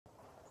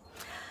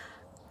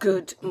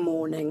Good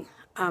morning.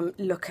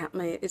 Look at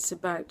me. It's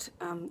about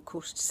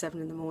 6:45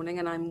 in the morning,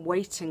 and I'm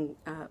waiting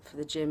for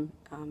the gym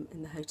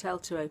in the hotel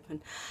to open.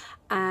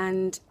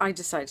 And I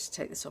decided to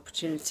take this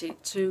opportunity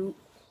to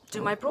do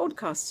my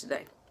broadcast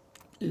today.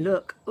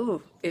 Look,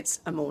 oh, it's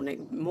a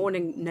morning,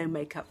 no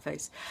makeup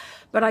face.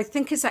 But I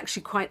think it's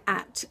actually quite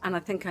apt, and I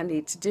think I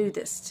need to do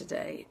this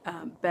today,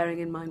 bearing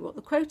in mind what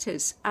the quote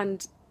is.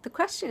 And the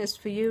question is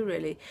for you,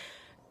 really.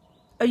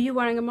 Are you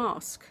wearing a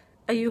mask?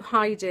 Are you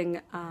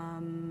hiding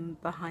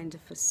behind a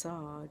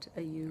facade?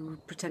 Are you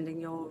pretending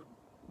you're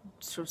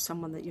sort of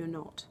someone that you're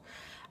not?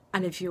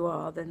 And if you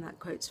are, then that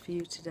quote's for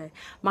you today.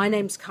 My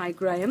name's Kai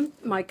Graham.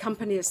 My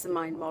company is The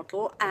Mind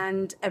Model,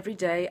 and every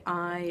day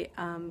I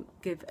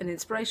give an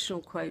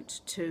inspirational quote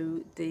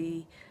to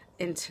the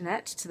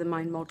internet, to the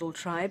Mind Model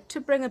tribe,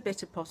 to bring a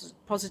bit of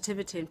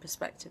positivity and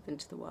perspective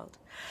into the world.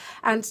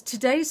 And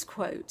today's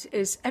quote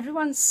is,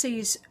 everyone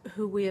sees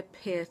who we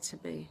appear to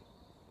be.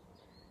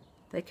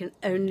 They can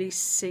only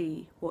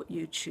see what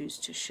you choose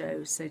to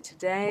show. So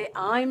today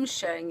I'm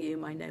showing you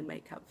my no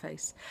makeup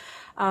face.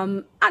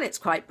 And it's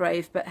quite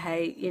brave, but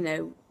hey, you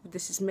know,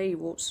 this is me,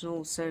 warts and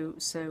all,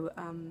 so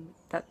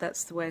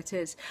that's the way it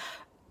is.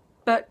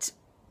 But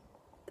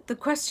the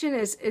question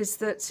is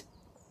that,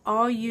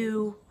 are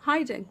you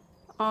hiding?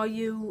 Are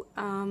you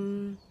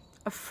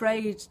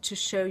afraid to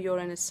show your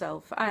inner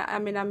self? I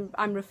mean,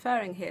 I'm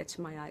referring here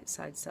to my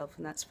outside self,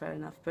 and that's fair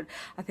enough, but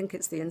I think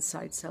it's the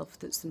inside self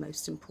that's the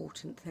most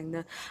important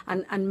thing,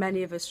 and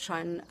many of us try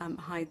and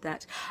hide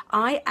that.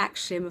 I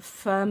actually am a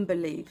firm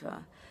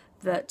believer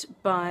that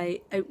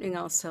by opening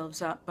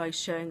ourselves up, by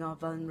showing our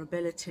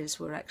vulnerabilities,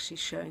 we're actually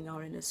showing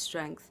our inner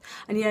strength.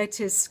 And yeah, it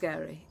is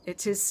scary.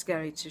 It is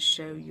scary to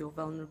show your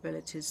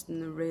vulnerabilities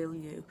and the real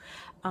you,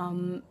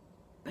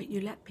 but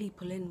you let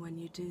people in when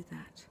you do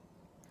that.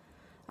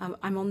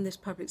 I'm on this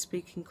public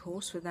speaking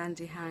course with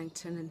Andy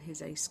Harrington and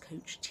his ACE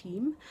Coach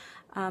team,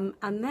 and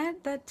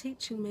they're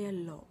teaching me a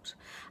lot.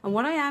 And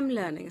what I am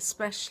learning,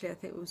 especially, I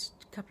think it was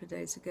a couple of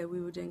days ago,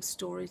 we were doing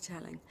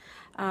storytelling,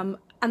 and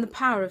the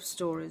power of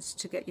stories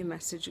to get your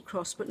message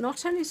across. But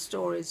not only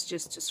stories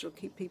just to sort of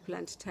keep people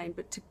entertained,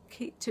 but to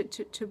keep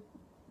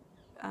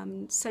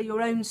say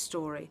your own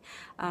story,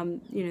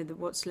 you know,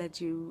 what's led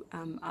you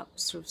up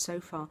sort of so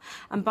far.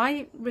 And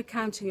by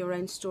recounting your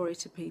own story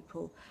to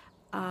people,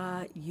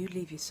 you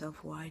leave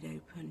yourself wide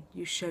open.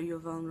 You show your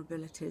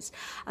vulnerabilities,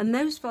 and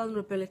those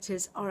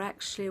vulnerabilities are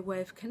actually a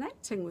way of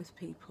connecting with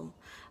people,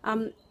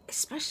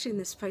 especially in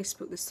this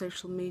Facebook, this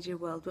social media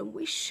world, when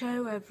we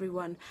show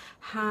everyone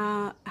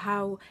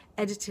how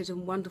edited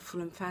and wonderful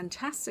and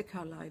fantastic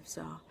our lives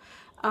are.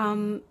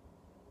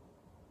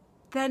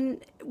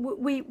 Then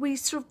we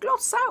sort of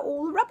gloss out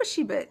all the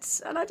rubbishy bits,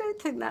 and I don't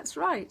think that's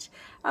right.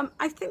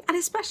 I think, and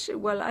especially,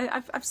 well,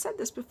 I've said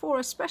this before,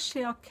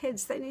 especially our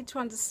kids, they need to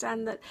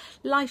understand that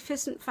life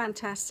isn't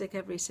fantastic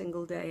every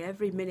single day,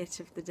 every minute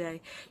of the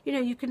day. You know,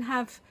 you can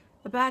have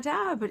a bad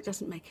hour, but it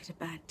doesn't make it a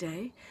bad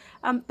day.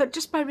 But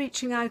just by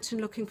reaching out and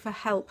looking for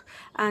help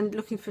and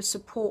looking for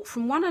support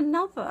from one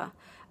another,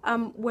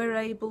 we're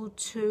able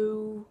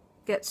to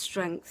get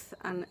strength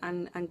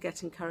and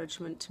get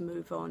encouragement to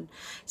move on.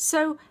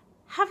 So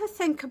have a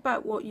think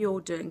about what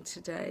you're doing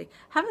today.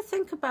 Have a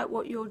think about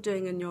what you're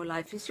doing in your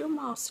life. Is your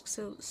mask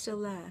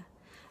still there?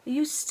 Are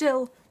you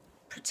still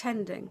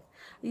pretending?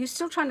 Are you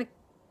still are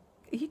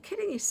you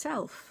kidding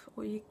yourself,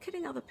 or are you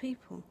kidding other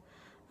people?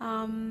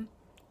 And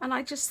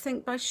I just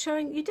think by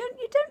showing, you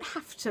don't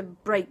have to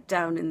break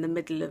down in the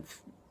middle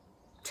of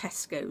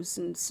Tesco's,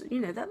 and you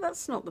know,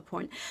 that's not the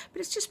point, but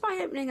it's just by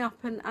opening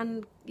up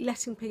and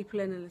letting people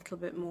in a little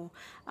bit more,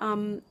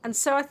 and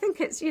so I think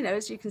it's, you know,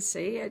 as you can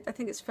see, I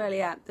think it's fairly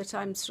apt that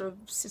I'm sort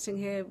of sitting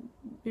here,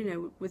 you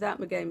know, without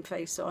my game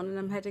face on, and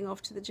I'm heading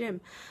off to the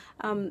gym.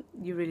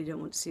 You really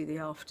don't want to see the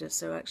after,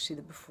 so actually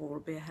the before will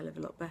be a hell of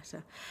a lot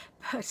better,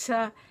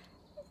 but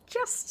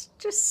just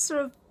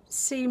sort of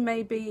see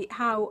maybe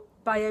how,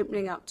 by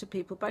opening up to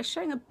people, by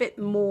showing a bit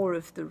more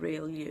of the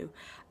real you,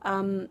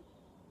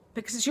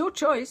 because it's your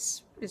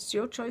choice. It's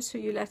your choice who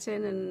you let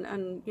in,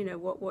 and you know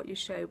what you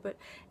show. But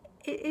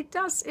it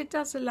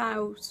does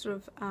allow sort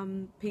of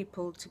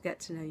people to get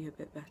to know you a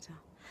bit better.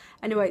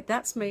 Anyway,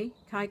 that's me,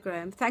 Kai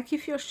Graham. Thank you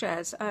for your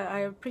shares. I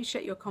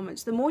appreciate your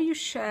comments. The more you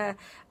share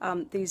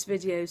these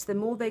videos, the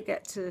more they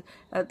get to,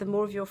 the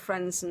more of your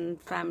friends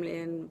and family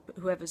and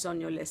whoever's on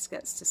your list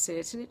gets to see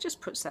it, and it just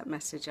puts that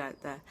message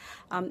out there.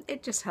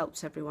 It just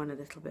helps everyone a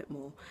little bit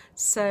more.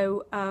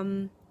 So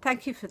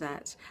thank you for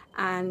that,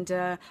 and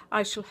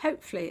I shall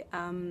hopefully,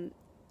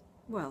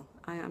 well,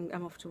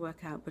 I'm off to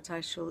work out, but I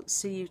shall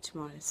see you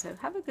tomorrow. So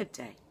have a good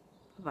day.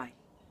 Bye-bye.